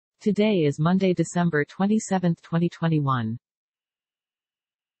Today is Monday, December 27, 2021.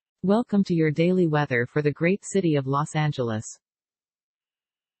 Welcome to your daily weather for the great city of Los Angeles.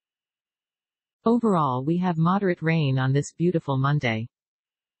 Overall, we have moderate rain on this beautiful Monday.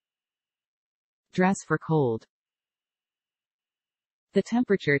 Dress for cold. The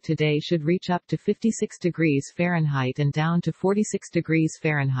temperature today should reach up to 56 degrees Fahrenheit and down to 46 degrees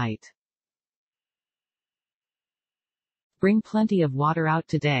Fahrenheit. Bring plenty of water out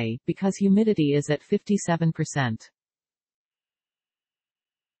today, because humidity is at 57%.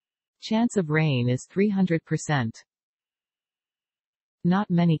 Chance of rain is 300%. Not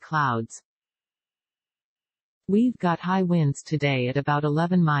many clouds. We've got high winds today at about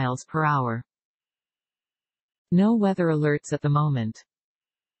 11 miles per hour. No weather alerts at the moment.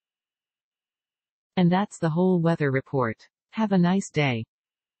 And that's the whole weather report. Have a nice day.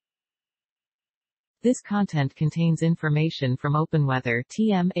 This content contains information from OpenWeather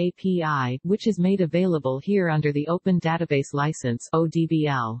TM API, which is made available here under the Open Database License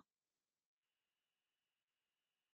 (ODBL).